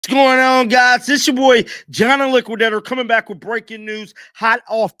What's going on, guys? It's your boy, John the Liquidator, coming back with breaking news, hot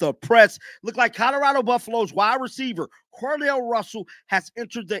off the press. Look like Colorado Buffaloes wide receiver Cordale Russell has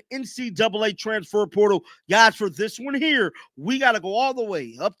entered the NCAA transfer portal. Guys, for this one here, we got to go all the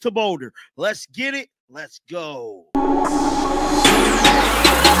way up to Boulder. Let's get it. Let's go.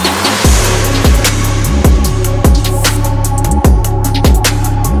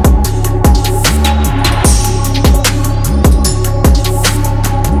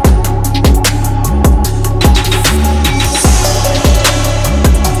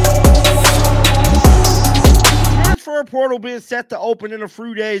 Portal being set to open in a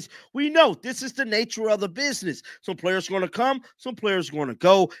few days. We know this is the nature of the business. Some players are going to come, some players are going to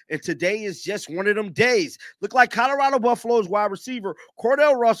go, and today is just one of them days. Look like Colorado Buffaloes wide receiver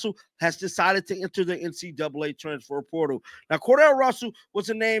Cordale Russell has decided to enter the NCAA transfer portal. Now, Cordale Russell was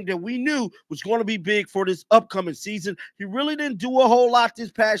a name that we knew was going to be big for this upcoming season. He really didn't do a whole lot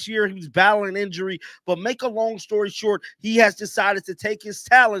this past year. He was battling injury, but make a long story short, he has decided to take his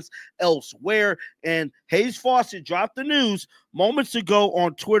talents elsewhere, and Hayes Fawcett dropped the news moments ago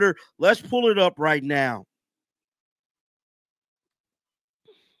on Twitter. Let's pull it up right now.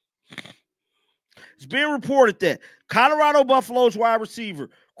 It's being reported that Colorado Buffaloes wide receiver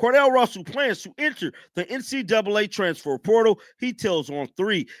Cordale Russell plans to enter the NCAA transfer portal. He tells on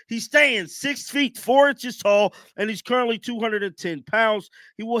 3. He's staying 6 feet 4 inches tall, and he's currently 210 pounds.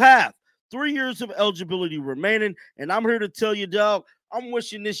 He will have 3 years of eligibility remaining, and I'm here to tell you, dog, I'm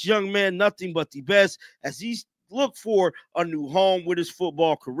wishing this young man nothing but the best as he's look for a new home with his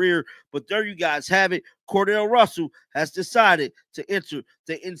football career. But there you guys have it. Cordale Russell has decided to enter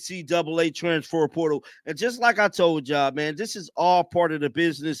the NCAA transfer portal. And just like I told y'all, man, this is all part of the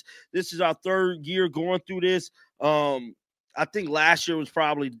business. This is our 3rd year going through this. I think last year was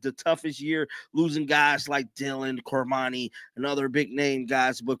probably the toughest year, losing guys like Dylan, Cormani, and other big name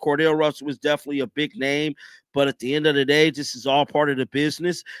guys. But Cordale Russell was definitely a big name. But at the end of the day, this is all part of the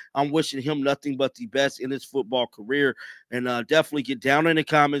business. I'm wishing him nothing but the best in his football career. And definitely get down in the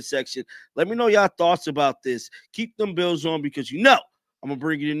comment section. Let me know y'all thoughts about this. Keep them Bills on because you know I'm going to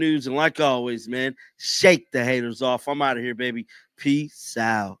bring you the news. And like always, man, shake the haters off. I'm out of here, baby. Peace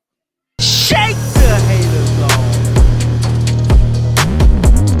out. Shake the haters off.